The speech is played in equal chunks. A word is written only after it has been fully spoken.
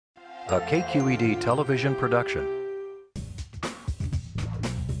a KQED television production.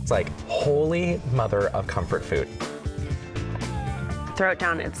 It's like holy mother of comfort food. Throw it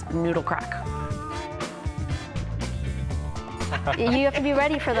down, it's noodle crack. You have to be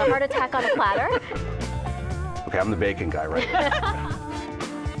ready for the heart attack on a platter. Okay, I'm the bacon guy, right?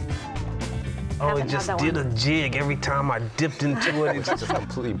 Oh, it just did a jig every time I dipped into it. It just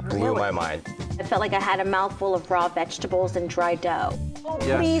Completely blew my mind. I felt like I had a mouthful of raw vegetables and dry dough. Oh,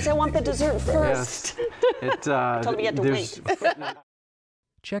 please, I want the dessert first. Yes. Told me you had to wait.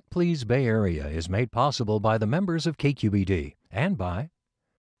 Check Please Bay Area is made possible by the members of KQED and by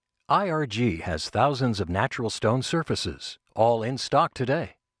IRG has thousands of natural stone surfaces, all in stock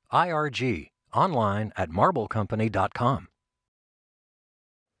today. IRG, online at marblecompany.com.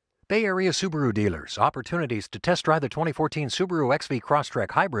 Bay Area Subaru dealers. Opportunities to test drive the 2014 Subaru XV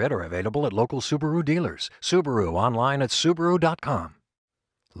Crosstrek Hybrid are available at local Subaru dealers. Subaru, online at subaru.com.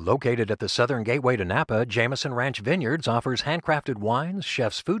 Located at the southern gateway to Napa, Jameson Ranch Vineyards offers handcrafted wines,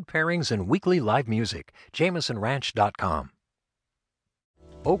 chef's food pairings, and weekly live music. JamesonRanch.com.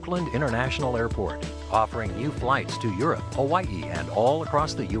 Oakland International Airport, offering new flights to Europe, Hawaii, and all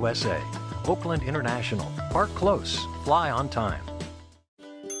across the USA. Oakland International. Park close. Fly on time.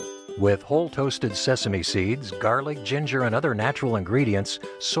 With whole toasted sesame seeds, garlic, ginger, and other natural ingredients,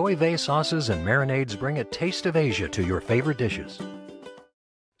 soy vey sauces and marinades bring a taste of Asia to your favorite dishes.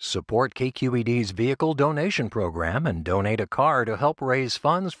 Support KQED's vehicle donation program and donate a car to help raise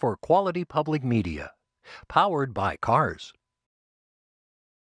funds for quality public media. Powered by Cars.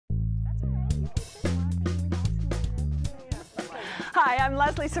 Hi, I'm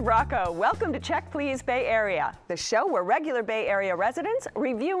Leslie Sbrocco. Welcome to Check Please Bay Area, the show where regular Bay Area residents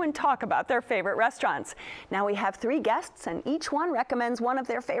review and talk about their favorite restaurants. Now we have 3 guests, and each one recommends one of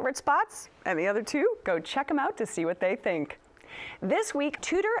their favorite spots, and the other 2 go check them out to see what they think. This week,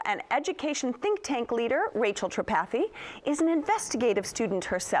 tutor and education think tank leader Rachel Tripathi is an investigative student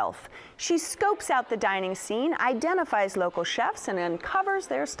herself. She scopes out the dining scene, identifies local chefs, and uncovers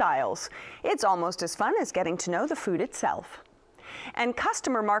their styles. It's almost as fun as getting to know the food itself. And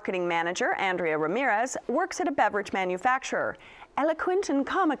customer marketing manager Andrea Ramirez works at a beverage manufacturer. Eloquent and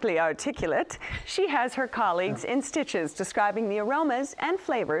comically articulate, she has her colleagues in stitches describing the aromas and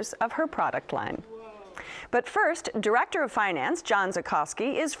flavors of her product line. But first, Director of Finance John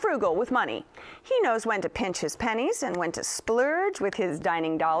Zukowski is frugal with money. He knows when to pinch his pennies and when to splurge with his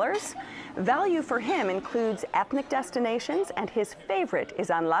dining dollars. Value for him includes ethnic destinations, and his favorite is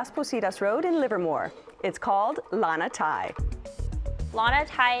on Las Positas Road in Livermore. It's called Lanna Thai. Lanna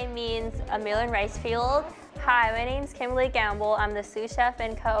Thai means a mill and rice field. Hi, my name's Kimberly Gamble. I'm the sous chef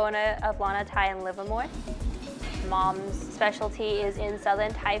and co-owner of Lanna Thai in Livermore. Mom's specialty is in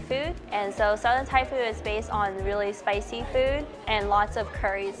Southern Thai food, and so Southern Thai food is based on really spicy food and lots of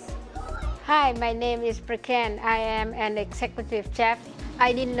curries. Hi, my name is Praken. I am an executive chef.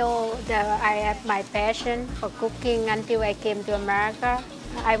 I didn't know that I had my passion for cooking until I came to America.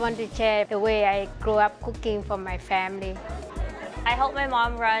 I want to share the way I grew up cooking for my family. I helped my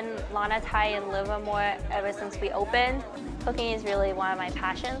mom run Lanna Thai in Livermore ever since we opened. Cooking is really one of my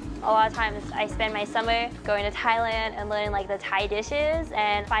passions. A lot of times I spend my summer going to Thailand and learning like the Thai dishes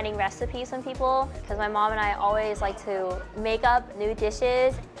and finding recipes from people, because my mom and I always like to make up new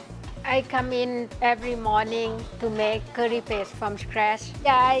dishes. I come in every morning to make curry paste from scratch.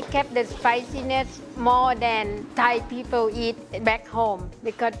 Yeah, I kept the spiciness more than Thai people eat back home,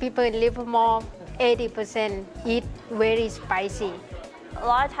 because people in Livermore 80% eat very spicy. A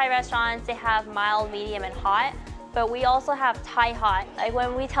lot of Thai restaurants, they have mild, medium, and hot, but we also have Thai hot. Like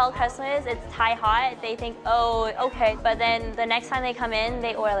when we tell customers it's Thai hot, they think, oh, okay. But then the next time they come in,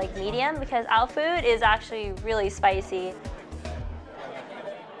 they order like medium, because our food is actually really spicy.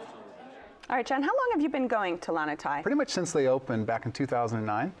 All right, John, how long have you been going to Lanna Thai? Pretty much since they opened back in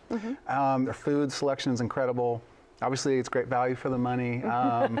 2009. Their food selection is incredible. Obviously, it's great value for the money.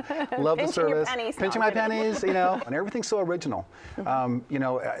 Love the service. Pinching my pennies, you know, and everything's so original. You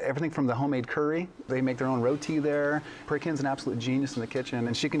know, everything from the homemade curry. They make their own roti there. Praken's an absolute genius in the kitchen,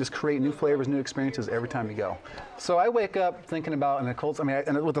 and she can just create new flavors, new experiences every time you go. So I wake up thinking about,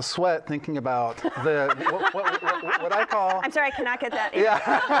 and with a sweat, thinking about the what I call. I'm sorry, I cannot get that.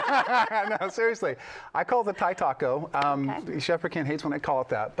 Yeah, no, seriously. I call it the Thai taco. Chef Praken hates when I call it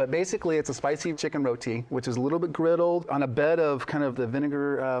that, but basically it's a spicy chicken roti, which is a little bit grilled on a bed of kind of the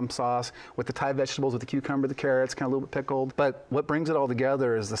vinegar sauce with the Thai vegetables, with the cucumber, the carrots, kind of a little bit pickled. But what brings it all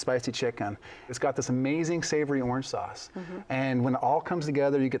together is the spicy chicken. It's got this amazing savory orange sauce. And when it all comes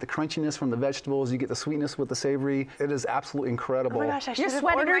together, you get the crunchiness from the vegetables, you get the sweetness with the savory. It is absolutely incredible. Oh my gosh, I should have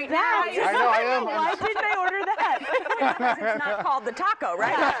ordered that. I know, I am. Why didn't I order that? Yes. It's not called the taco,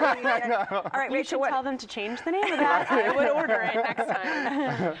 right? All right, You should tell them to change the name of that. I would order it next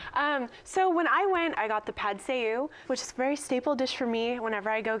time. So when I went, I got the pad see ew, which is a very staple dish for me whenever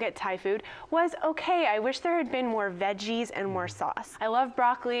I go get Thai food. Was okay. I wish there had been more veggies and more sauce. I love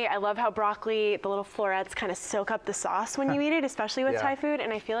broccoli. I love how broccoli, the little florets, kind of soak up the sauce when you eat it, especially with Thai food.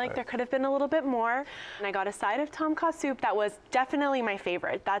 And I feel like there could have been a little bit more. And I got a side of tom kha soup that was definitely my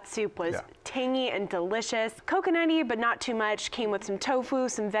favorite. That soup was tangy and delicious. Coconutty, but not too much. Came with some tofu,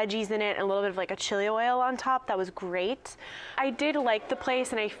 some veggies in it, and a little bit of like a chili oil on top. That was great. I did like the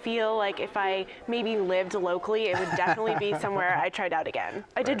place, and I feel like if I maybe lived locally, it would definitely be somewhere I tried out again.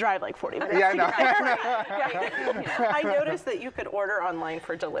 I did drive like 40 minutes. Yeah, I know. I noticed that you could order online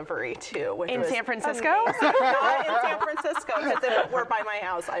for delivery too. Which in was San Francisco? Not in San Francisco, because if it were by my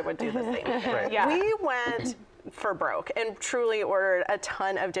house, I would do the same. Right. Yeah. We went for broke and truly ordered a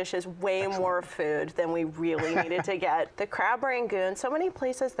ton of dishes, way more food than we really needed to get. The crab rangoon, so many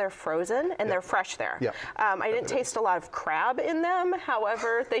places they're frozen and they're fresh there. I didn't taste a lot of crab in them,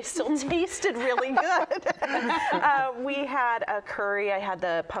 however, they still tasted really good. We had a curry, I had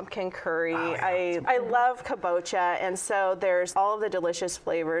the pumpkin curry. I love kabocha, and so there's all of the delicious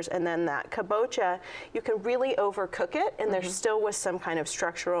flavors, and then that kabocha, you can really overcook it, and there still was some kind of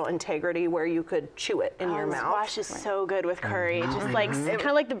structural integrity where you could chew it in your mouth. Squash is so good with curry. Just like kind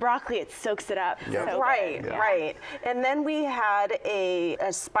of like the broccoli, it soaks it up. So right. And then we had a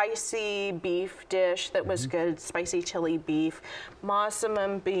spicy beef dish that was good, spicy chili beef,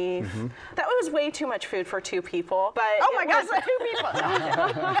 massaman beef. That was way too much food for 2 people. But oh my gosh, 2 people.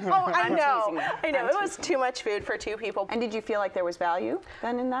 Oh, I know. It was too much food for 2 people. And did you feel like there was value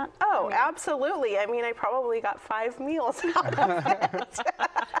then in that? Oh, absolutely. I mean, I probably got 5 meals out of it.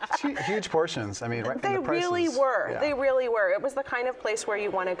 Huge portions. I mean, right. They really were. They really were. It was the kind of place where you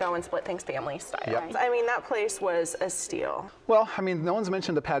want to go and split things family style. I mean, that place was a steal. Well, I mean, no one's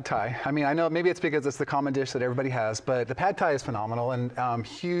mentioned the pad thai. I mean, I know maybe it's because it's the common dish that everybody has, but the pad thai is phenomenal, and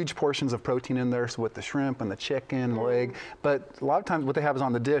huge portions of protein in there, so with the shrimp and the chicken and the leg. But a lot of times what they have is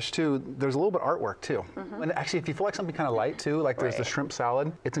on the dish too, there's a little bit of artwork too. And actually, if you feel like something kind of light too, like there's the shrimp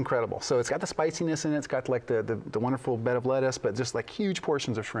salad, it's incredible. So it's got the spiciness in it, it's got like the wonderful bed of lettuce, but just like huge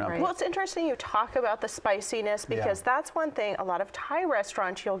portions of shrimp. Well, it's interesting you talk about the spiciness, because that's one thing, a lot of Thai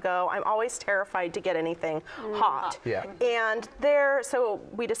restaurants you'll go, I'm always terrified to get anything hot. And so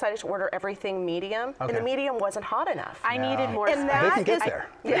we decided to order everything medium, and the medium wasn't hot enough. I needed more and spice. They can get there.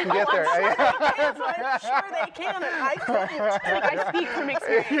 They can get there. I'm sure they can, and I couldn't. I speak from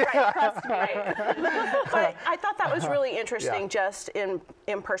experience, trust me. But I thought that was really interesting, just in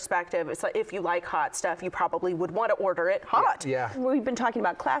perspective. It's like if you like hot stuff, you probably would want to order it hot. We've been talking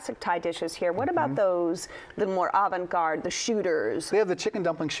about classic Thai dishes here. What about those little more avant-garde, the shooters? They have the chicken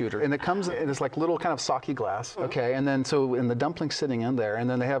dumpling shooter, and it comes in this like little kind of sake glass, and then so in the dumpling sitting in there, and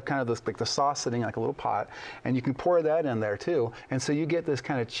then they have kind of this like the sauce sitting in like a little pot, and you can pour that in there too, and so you get this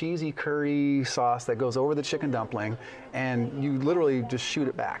kind of cheesy curry sauce that goes over the chicken dumpling, and you literally just shoot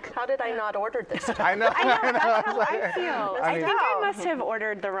it back. How did I not order this? I know. That's how I feel. I think I must have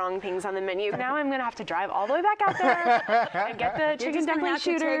ordered the wrong things on the menu. Now I'm gonna have to drive all the way back out there and get the chicken dumpling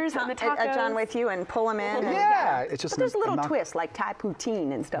shooters and the tacos. John with you and pull them in. It's just. But there's a little twist like Thai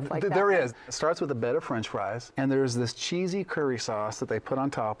poutine and stuff like that. There is. It starts with a bed of French fries, and there's this cheesy curry sauce that they put on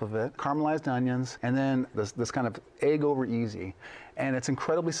top of it, caramelized onions, and then this kind of egg over easy. And it's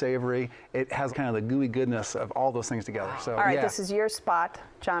incredibly savory. It has kind of the gooey goodness of all those things together. So, all right, this is your spot.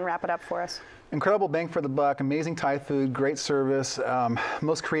 John, wrap it up for us. Incredible bang for the buck, amazing Thai food, great service,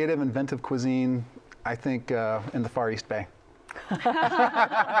 most creative, inventive cuisine, I think, in the Far East Bay.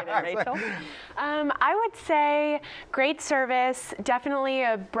 Rachel? I would say great service, definitely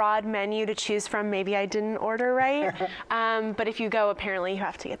a broad menu to choose from. Maybe I didn't order right, but if you go, apparently you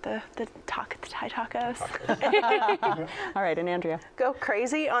have to get the Thai tacos. All right, and Andrea? Go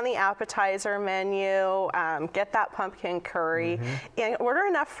crazy on the appetizer menu, get that pumpkin curry, and order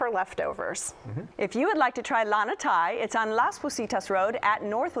enough for leftovers. If you would like to try Lanna Thai, it's on Las Positas Road at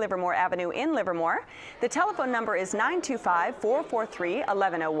North Livermore Avenue in Livermore. The telephone number is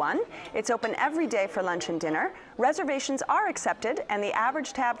 925-443-1101. It's open every day for lunch and dinner. Reservations are accepted, and the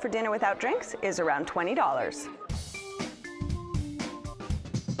average tab for dinner without drinks is around $20.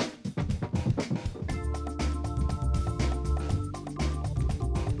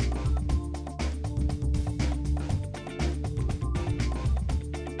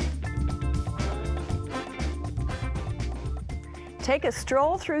 Take a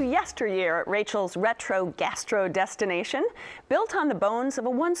stroll through yesteryear at Rachel's retro gastro destination. Built on the bones of a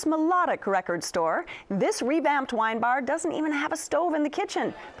once melodic record store, this revamped wine bar doesn't even have a stove in the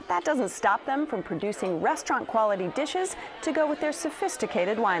kitchen. But that doesn't stop them from producing restaurant-quality dishes to go with their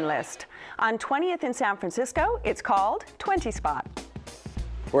sophisticated wine list. On 20th in San Francisco, it's called 20 Spot.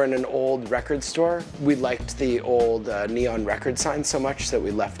 We're in an old record store. We liked the old neon record sign so much that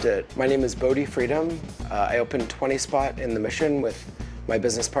we left it. My name is Bodhi Freedom. I opened 20 Spot in the Mission with my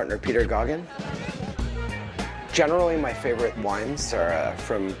business partner, Peter Goggin. Generally, my favorite wines are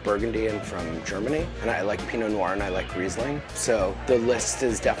from Burgundy and from Germany, and I like Pinot Noir and I like Riesling. So the list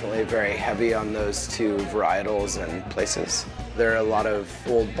is definitely very heavy on those two varietals and places. There are a lot of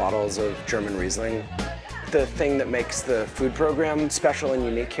old bottles of German Riesling. The thing that makes the food program special and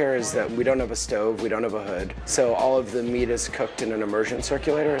unique here is that we don't have a stove, we don't have a hood. So all of the meat is cooked in an immersion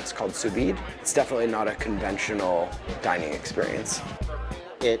circulator. It's called sous vide. It's definitely not a conventional dining experience.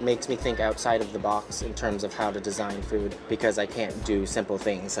 It makes me think outside of the box in terms of how to design food because I can't do simple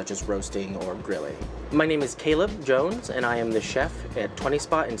things such as roasting or grilling. My name is Caleb Jones and I am the chef at 20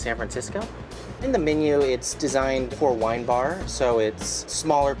 Spot in San Francisco. In the menu, it's designed for a wine bar, so it's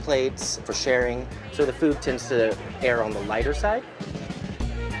smaller plates for sharing, so the food tends to err on the lighter side.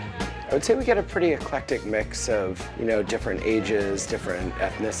 I would say we get a pretty eclectic mix of, different ages, different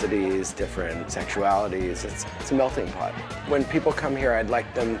ethnicities, different sexualities. It's a melting pot. When people come here, I'd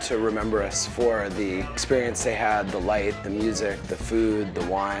like them to remember us for the experience they had, the light, the music, the food, the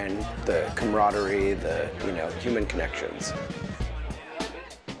wine, the camaraderie, the, human connections.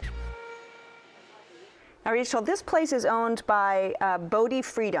 Now, Rachel, this place is owned by Bodhi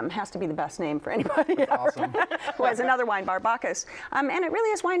Freedom. Has to be the best name for anybody awesome. who has another wine bar, Bacchus. And it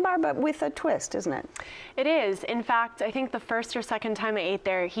really is wine bar, but with a twist, isn't it? It is. In fact, I think the first or second time I ate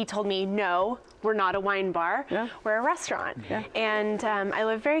there, he told me, no, we're not a wine bar, we're a restaurant. Yeah. And I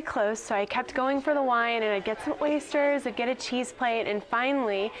live very close, so I kept going for the wine, and I'd get some oysters, I'd get a cheese plate, and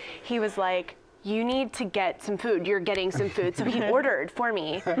finally, he was like, you need to get some food. You're getting some food. So he ordered for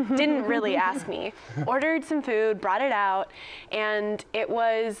me, didn't really ask me, ordered some food, brought it out, and it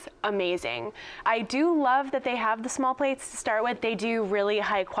was amazing. I do love that they have the small plates to start with. They do really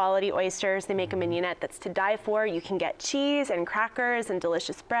high quality oysters. They make a mignonette that's to die for. You can get cheese and crackers and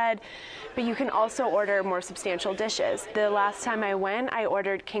delicious bread, but you can also order more substantial dishes. The last time I went, I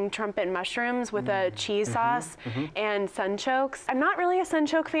ordered king trumpet mushrooms with a cheese sauce and sunchokes. I'm not really a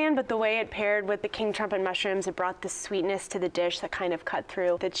sunchoke fan, but the way it paired with the king trumpet mushrooms, it brought the sweetness to the dish that kind of cut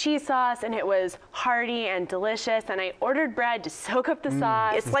through the cheese sauce, and it was hearty and delicious. And I ordered bread to soak up the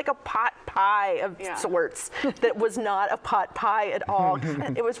sauce. It's like a pot pie of sorts that was not a pot pie at all.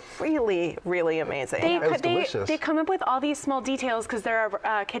 It was really, really amazing. They come up with all these small details because they're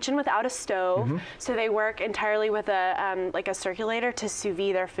a kitchen without a stove, so they work entirely with a like a circulator to sous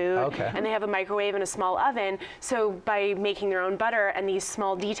vide their food, and they have a microwave and a small oven. So by making their own butter and these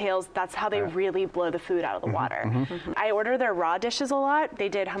small details, that's how they really blow the food out of the water. I order their raw dishes a lot. They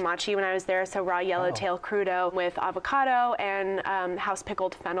did hamachi when I was there, so raw yellowtail crudo with avocado and house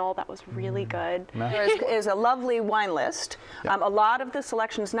pickled fennel. That was really good. There is a lovely wine list. A lot of the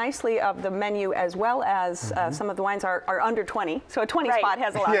selections nicely of the menu, as well as some of the wines are under 20. So a 20 spot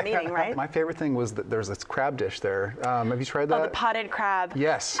has a lot of meaning, right? My favorite thing was that there's this crab dish there. Have you tried that? Oh, the potted crab.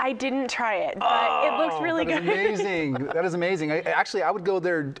 Yes. I didn't try it, but it looks really good. That is amazing. That is amazing. Actually, I would go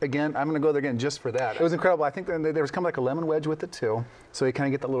there again. I'm going to go there again just for that. It was incredible. I think there was kind of like a lemon wedge with it too. So you kind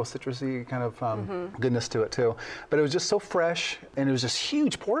of get that little citrusy kind of goodness to it too. But it was just so fresh, and it was just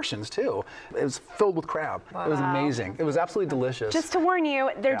huge portions too. It was filled with crab. Wow. It was amazing. It was absolutely delicious. Just to warn you,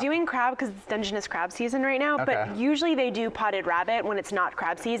 they're doing crab because it's Dungeness crab season right now, but usually they do potted rabbit when it's not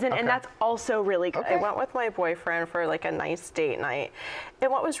crab season, and that's also really good. I went with my boyfriend for like a nice date night,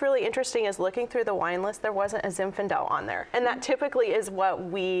 and what was really interesting is looking through the wine list, there wasn't a Zinfandel on there, and that typically is what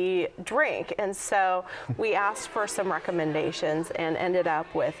we drink, and so we asked for some recommendations and ended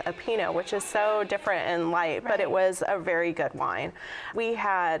up with a Pinot, which is so different and light, but it was a very good wine. We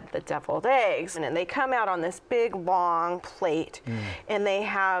had the deviled eggs, and they come out on this big long plate, and they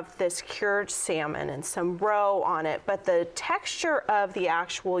have this cured salmon and some roe on it, but the texture of the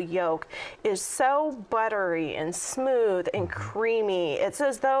actual yolk is so buttery and smooth and creamy. It's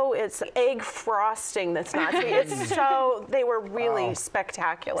as though it's egg frosting that's not sweet. It's so, they were really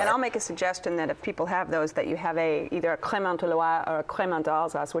spectacular. And I'll make a suggestion that if people have those, that you have either a Clément Loire or a Clément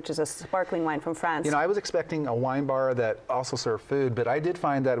d'Alsace, which is a sparkling wine from France. You know, I was expecting a wine bar that also served food, but I did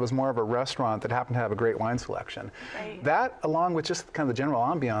find that it was more of a restaurant that happened to have a great wine selection. Right. That, along with just kind of the general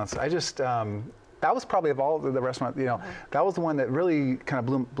ambiance, I just, that was probably of all the restaurant, that was the one that really kind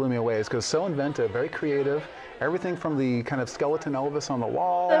of blew me away. It's because so inventive, very creative, everything from the kind of skeleton Elvis on the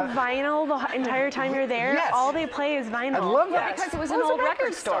wall. The vinyl, the entire time you're there, Yes. all they play is vinyl. I love that. Because it was an old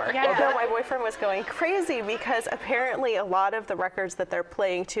record store. Yeah. Although my boyfriend was going crazy because apparently a lot of the records that they're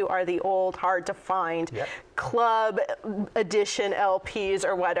playing to are the old, hard to find club edition LPs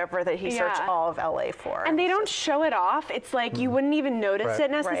or whatever that he searched all of LA for. And they don't show it off. It's like you wouldn't even notice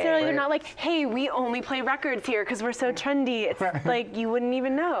it necessarily. They're not like, hey, we only play records here because we're so trendy. It's like you wouldn't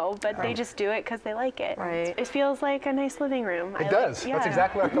even know, but they just do it because they like it. Right. It feels like a nice living room. It does. That's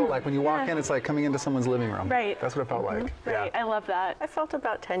exactly what I felt like. When you walk in, it's like coming into someone's living room. Right. That's what it felt like. Right. I love that. I felt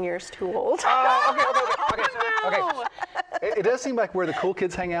about 10 years too old. Oh, okay. It does seem like where the cool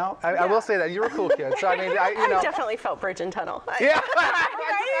kids hang out. I will say that you're a cool kid. So I mean, I definitely felt Bridge and Tunnel. Yeah,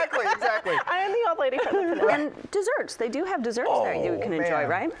 exactly. I am the old lady from the peninsula. And desserts. They do have desserts there you can enjoy,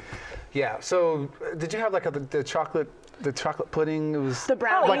 right? Yeah. So did you have like the chocolate pudding? It was the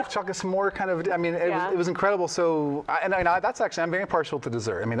brownie, like chocolate s'more kind of. I mean, it was incredible. So, that's actually, I'm very partial to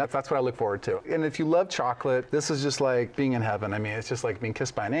dessert. I mean, that's what I look forward to. And if you love chocolate, this is just like being in heaven. I mean, it's just like being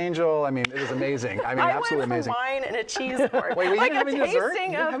kissed by an angel. I mean, it was amazing. I mean, absolutely amazing. I went for wine and a cheese board. Wait, like you didn't have any dessert? You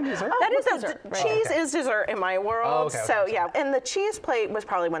didn't have any dessert? That is dessert. Cheese is dessert in my world. So yeah, and the cheese plate was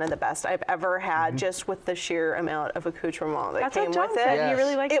probably one of the best I've ever had, just with the sheer amount of accoutrement that came with it. Yes. You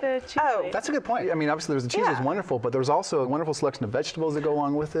really liked the cheese plate. That's a good point. I mean, obviously, the cheese was wonderful, but there was also a wonderful selection of vegetables that go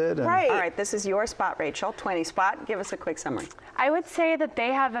along with it. And All right, this is your spot, Rachel. 20 spot. Give us a quick summary. I would say that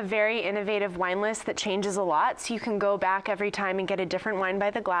they have a very innovative wine list that changes a lot, so you can go back every time and get a different wine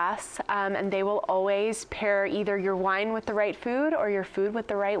by the glass, and they will always pair either your wine with the right food or your food with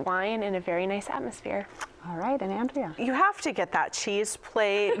the right wine in a very nice atmosphere. All right, and Andrea? You have to get that cheese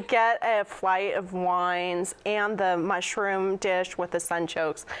plate, get a flight of wines, and the mushroom dish with the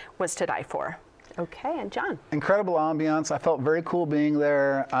sunchokes was to die for. Okay, and John? Incredible ambiance. I felt very cool being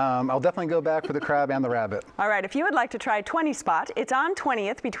there. I'll definitely go back for the crab and the rabbit. All right, if you would like to try 20 Spot, it's on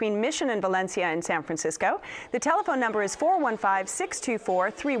 20th between Mission and Valencia in San Francisco. The telephone number is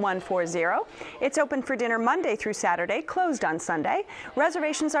 415-624-3140. It's open for dinner Monday through Saturday, closed on Sunday.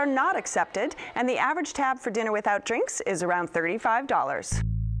 Reservations are not accepted, and the average tab for dinner without drinks is around $35.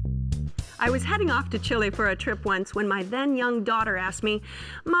 I was heading off to Chile for a trip once when my then young daughter asked me,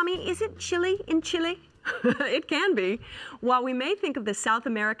 "Mommy, is it chilly in Chile?" It can be. While we may think of the South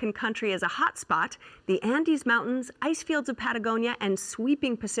American country as a hot spot, the Andes Mountains, ice fields of Patagonia, and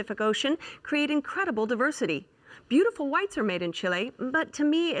sweeping Pacific Ocean create incredible diversity. Beautiful whites are made in Chile, but to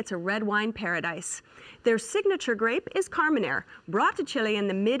me, it's a red wine paradise. Their signature grape is Carmenere, brought to Chile in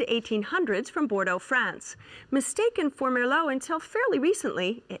the mid-1800s from Bordeaux, France. Mistaken for Merlot until fairly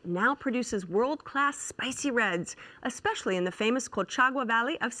recently, it now produces world-class spicy reds, especially in the famous Colchagua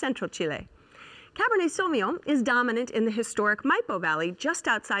Valley of central Chile. Cabernet Sauvignon is dominant in the historic Maipo Valley just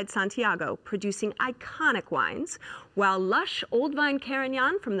outside Santiago, producing iconic wines, while lush old vine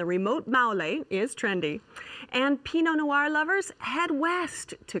Carignan from the remote Maule is trendy. And Pinot Noir lovers head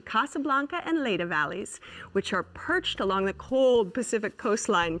west to Casablanca and Leyda valleys, which are perched along the cold Pacific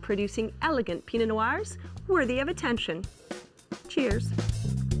coastline, producing elegant Pinot Noirs worthy of attention. Cheers.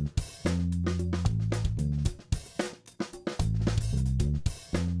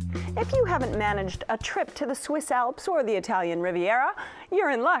 If you haven't managed a trip to the Swiss Alps or the Italian Riviera, you're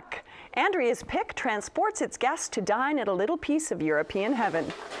in luck. Andrea's pick transports its guests to dine at a little piece of European heaven.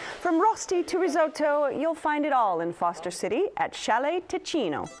 From rosti to risotto, you'll find it all in Foster City at Chalet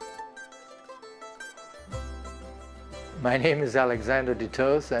Tincino. My name is Alexander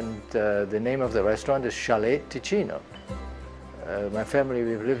Ditos, and the name of the restaurant is Chalet Tincino. My family,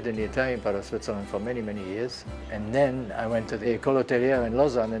 we've lived in the Italian part of Switzerland for many, many years. And then I went to the École Hôtelière in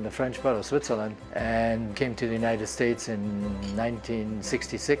Lausanne in the French part of Switzerland and came to the United States in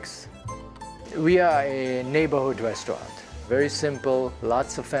 1966. We are a neighborhood restaurant. Very simple,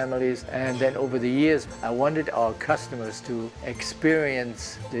 lots of families, and then over the years I wanted our customers to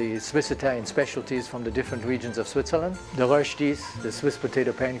experience the Swiss Italian specialties from the different regions of Switzerland. The röstis, the Swiss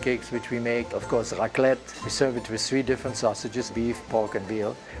potato pancakes which we make, of course raclette. We serve it with 3 different sausages, beef, pork and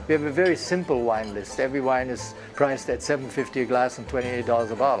veal. We have a very simple wine list. Every wine is priced at $7.50 a glass and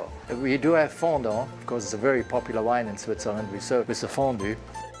 $28 a bottle. We do have fondant, of course it's a very popular wine in Switzerland. We serve with a fondue.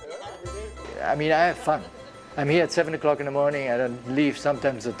 I mean, I have fun. I'm here at 7 o'clock in the morning, I don't leave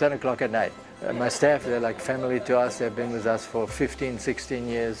sometimes at 10 o'clock at night. My staff, they're like family to us, they've been with us for 15, 16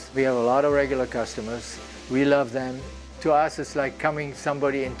 years. We have a lot of regular customers, we love them. To us, it's like coming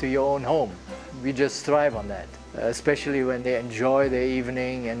somebody into your own home. We just thrive on that, especially when they enjoy their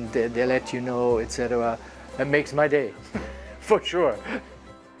evening and they let you know, etc. That makes my day, for sure.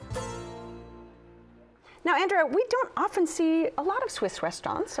 Now, Andrea, we don't often see a lot of Swiss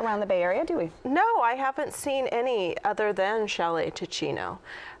restaurants around the Bay Area, do we? No, I haven't seen any other than Chalet Tincino.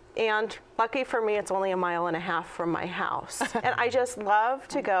 And lucky for me, it's only 1.5 miles from my house. And I just love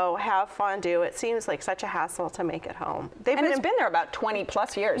to go have fondue. It seems like such a hassle to make at home. It's been there about 20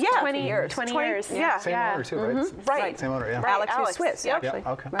 plus years. Yeah, 20 years. Yeah. Same owner too, right? Right. Same owner, yeah. Right. Alex is Swiss, actually.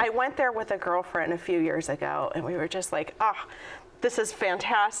 Yeah, okay. I went there with a girlfriend a few years ago, and we were just like, this is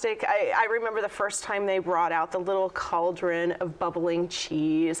fantastic. I remember the first time they brought out the little cauldron of bubbling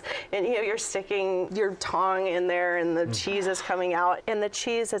cheese, and you're sticking your tongue in there and the cheese is coming out. And the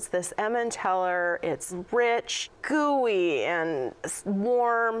cheese is this Emmentaler. It's rich, gooey, and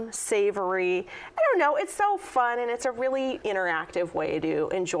warm, savory. I don't know, it's so fun, and it's a really interactive way to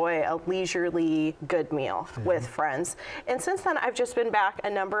enjoy a leisurely good meal with friends. And since then, I've just been back a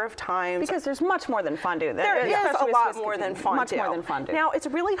number of times. Because there's much more than fondue. There is a lot more than fondue. Much more than fondue. Now, it's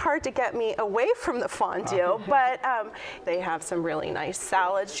really hard to get me away from the fondue, but they have some really nice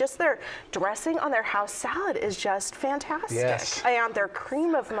salads. Just their dressing on their house salad is just fantastic. Yes. And their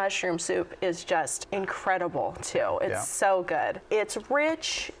cream of mushroom soup is just incredible, too. It's so good. It's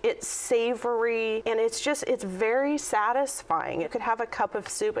rich, it's savory, and it's very satisfying. You could have a cup of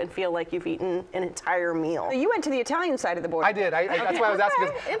soup and feel like you've eaten an entire meal. So you went to the Italian side of the border. I did. That's why I was asking.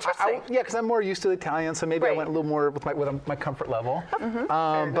 Interesting. Yeah, because I'm more used to the Italian, so maybe I went a little more with my comfort level.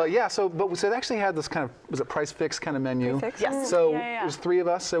 But yeah, so it actually had this kind of, was it price fixed kind of menu? Yes. So it was 3 of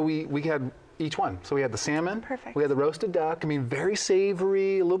us, so we had each one. So we had the salmon. Perfect. We had the roasted duck. I mean, very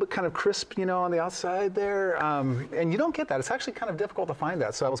savory, a little bit kind of crisp, on the outside there. And you don't get that. It's actually kind of difficult to find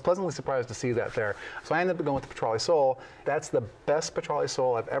that. So I was pleasantly surprised to see that there. So I ended up going with the petrale sole. That's the best petrale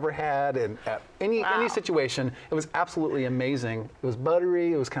sole I've ever had in any situation. It was absolutely amazing. It was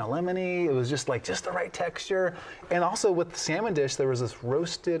buttery. It was kind of lemony. It was just the right texture. And also with the salmon dish, there was this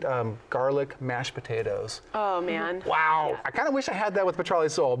roasted garlic mashed potatoes. Oh man. Wow. Yeah. I kind of wish I had that with petrale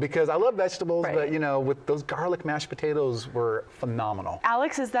sole because I love vegetables. But with those garlic mashed potatoes were phenomenal.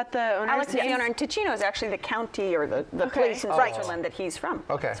 Alex, is that the owner? Alex is the owner, and Ticino is actually the county or the place in Switzerland that he's from.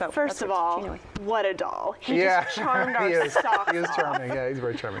 Okay. So first of all, what a doll. He just charmed our socks He is charming. Yeah, he's a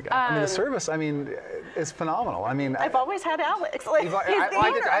very charming guy. I mean, the service, is phenomenal. I mean, I've always had Alex. Like, I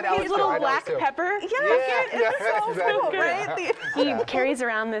had Alex his little too. black pepper. It's so cool, right? He carries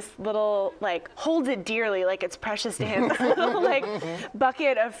around this little, holds it dearly, like it's precious to him. This little,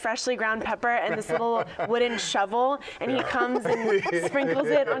 bucket of freshly ground pepper and this little wooden shovel, and he comes and sprinkles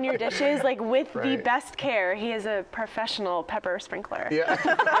it on your dishes, with the best care. He is a professional pepper sprinkler. Yeah.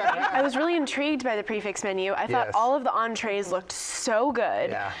 I was really intrigued by the prefix menu. I thought all of the entrees looked so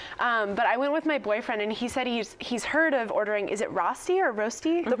good. Yeah. But I went with my boyfriend, and he said he's heard of ordering, is it rosti or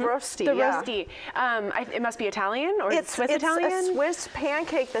rosti? The rosti, The rosti. It must be Italian, or it's Swiss Italian? It's a Swiss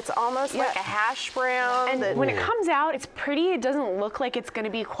pancake that's almost like a hash brown. And when it comes out, it's pretty. It doesn't look like it's going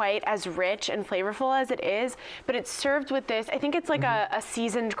to be quite as rich and flavorful as it is, but it's served with this, I think it's like a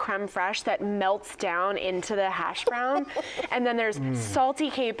seasoned creme fraiche that melts down into the hash brown. And then there's salty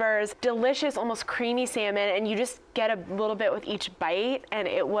capers, delicious, almost creamy salmon, and you just get a little bit with each bite, and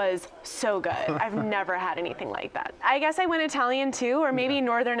it was so good. I've never had anything like that. I guess I went Italian too, or maybe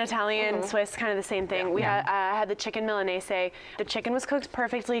Northern Italian, Swiss, kind of the same thing. We had the chicken milanese. The chicken was cooked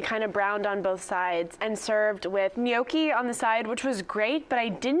perfectly, kind of browned on both sides, and served with gnocchi on the side, which was great, but I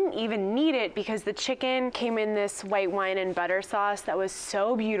didn't even need it because the chicken came in this white wine and butter sauce that was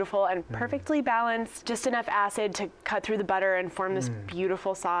so beautiful and perfectly balanced, just enough acid to cut through the butter and form this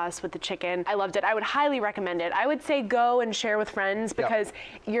beautiful sauce with the chicken. I loved it. I would highly recommend it. I would say go and share with friends because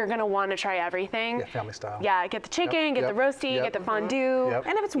you're gonna want to try everything. Yeah, family style. Yeah, get the chicken, get the roasty, get the fondue.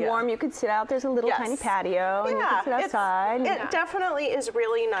 And if it's warm, you could sit out. There's a little tiny patio, and you can sit outside. It definitely is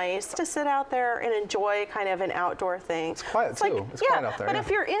really nice to sit out there and enjoy kind of an outdoor thing. It's quiet too. It's quiet out there. But if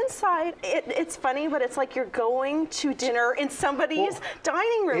you're inside, it's funny, but it's like you're going to dinner in somebody's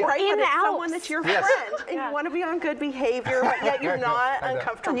dining room, right? In but the it's Alps. someone that's your friend, and you want to be on good behavior, but yet you're not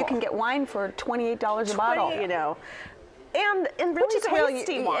uncomfortable. And you can get wine for $28 a bottle. And really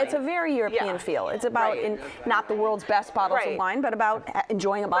tasty wine. It's a very European feel. It's about not the world's best bottles of wine, but about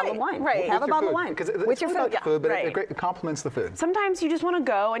enjoying a bottle of wine. Right. Have a bottle of wine with your food. But it complements the food. Sometimes you just want to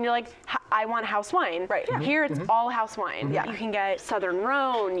go and you're like, I want house wine. Right. Yeah. Here it's all house wine. You can get Southern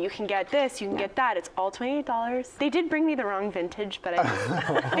Rhone, you can get this, you can get that. It's all $28. They did bring me the wrong vintage, but I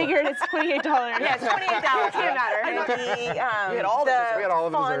just figured it's $28. Yeah, it's $28. Can't matter. The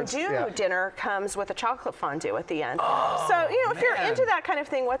fondue dinner comes with a chocolate fondue at the end. So, if you're into that kind of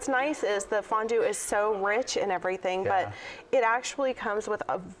thing, what's nice is the fondue is so rich and everything, but it actually comes with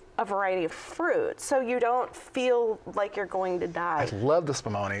a a variety of fruit, so you don't feel like you're going to die. I love the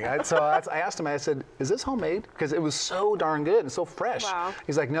spumoni. I asked him, I said, is this homemade? Because it was so darn good and so fresh. Wow.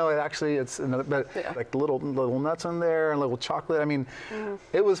 He's like, no, it's another, but like the little nuts in there and little chocolate. I mean,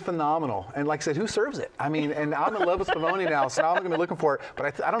 it was phenomenal. And like I said, who serves it? I mean, and I'm in love with spumoni now, so now I'm going to be looking for it.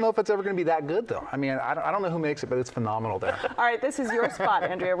 But I don't know if it's ever going to be that good, though. I mean, I don't know who makes it, but it's phenomenal there. All right, this is your spot,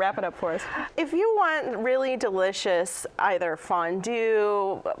 Andrea. Wrap it up for us. If you want really delicious either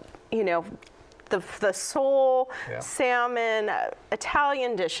fondue, you know, the sole, salmon,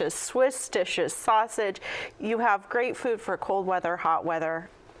 Italian dishes, Swiss dishes, sausage, you have great food for cold weather, hot weather.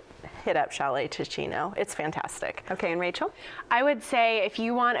 Hit up Chalet Tincino. It's fantastic. Okay, and Rachel? I would say if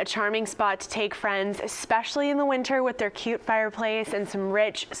you want a charming spot to take friends, especially in the winter with their cute fireplace and some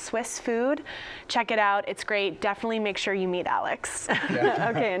rich Swiss food, check it out. It's great. Definitely make sure you meet Alex.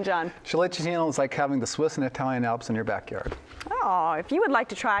 Okay, and John? Chalet Tincino is like having the Swiss and Italian Alps in your backyard. Oh, if you would like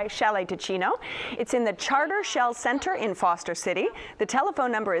to try Chalet Tincino, it's in the Charter Shell Center in Foster City. The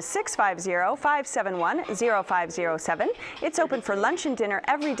telephone number is 650-571-0507. It's open for lunch and dinner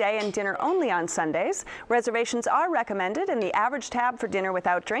every day and dinner only on Sundays. Reservations are recommended, and the average tab for dinner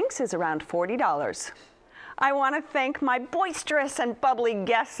without drinks is around $40. I want to thank my boisterous and bubbly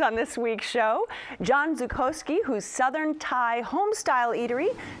guests on this week's show. John Zukowski, whose Southern Thai home-style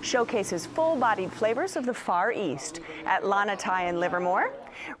eatery showcases full-bodied flavors of the Far East at Lanna Thai in Livermore.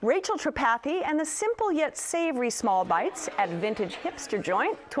 Rachel Tripathi and the simple yet savory small bites at Vintage Hipster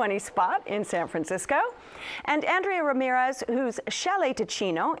Joint, 20 Spot in San Francisco. And Andrea Ramirez, whose Chalet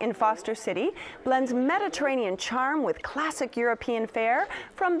Tincino in Foster City blends Mediterranean charm with classic European fare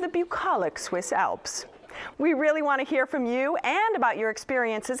from the bucolic Swiss Alps. We really want to hear from you and about your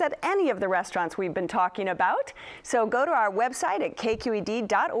experiences at any of the restaurants we've been talking about. So go to our website at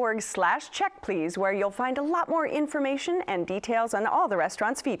kqed.org/check, please, where you'll find a lot more information and details on all the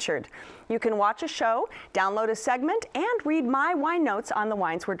restaurants featured. You can watch a show, download a segment, and read my wine notes on the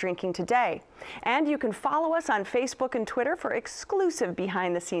wines we're drinking today. And you can follow us on Facebook and Twitter for exclusive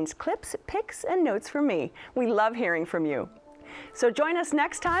behind-the-scenes clips, pics, and notes from me. We love hearing from you. So join us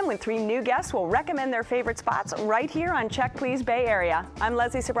next time when 3 new guests will recommend their favorite spots right here on Check Please Bay Area. I'm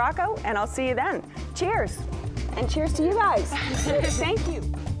Leslie Sbrocco, and I'll see you then. Cheers. And cheers to you guys. Thank you.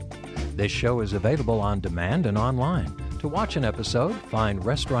 This show is available on demand and online. To watch an episode, find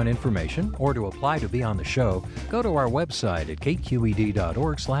restaurant information, or to apply to be on the show, go to our website at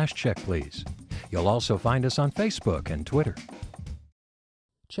kqed.org/check, please. You'll also find us on Facebook and Twitter.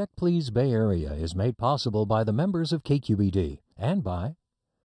 Check Please Bay Area is made possible by the members of KQED and by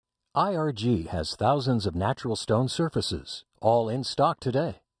IRG has thousands of natural stone surfaces, all in stock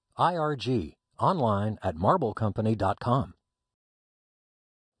today. IRG, online at marblecompany.com.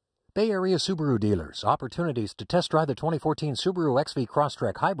 Bay Area Subaru dealers. Opportunities to test drive the 2014 Subaru XV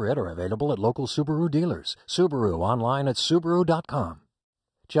Crosstrek Hybrid are available at local Subaru dealers. Subaru, online at subaru.com.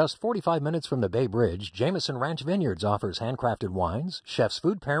 Just 45 minutes from the Bay Bridge, Jameson Ranch Vineyards offers handcrafted wines, chef's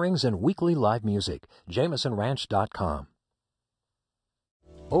food pairings, and weekly live music. JamesonRanch.com.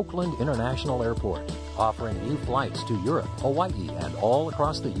 Oakland International Airport, offering new flights to Europe, Hawaii, and all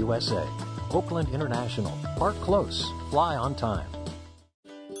across the USA. Oakland International. Park close. Fly on time.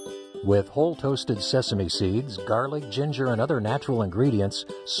 With whole toasted sesame seeds, garlic, ginger, and other natural ingredients,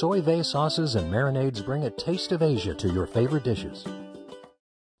 soy vey sauces and marinades bring a taste of Asia to your favorite dishes.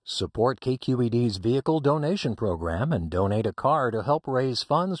 Support KQED's vehicle donation program and donate a car to help raise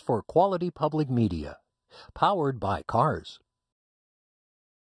funds for quality public media. Powered by Cars.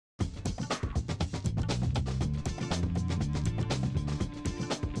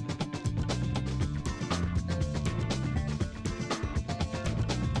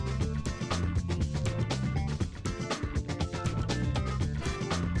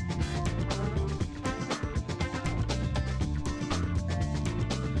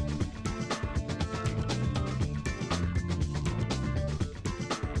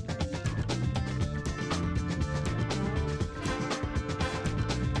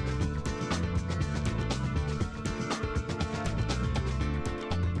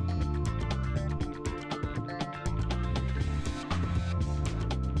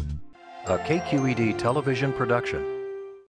 A KQED television production.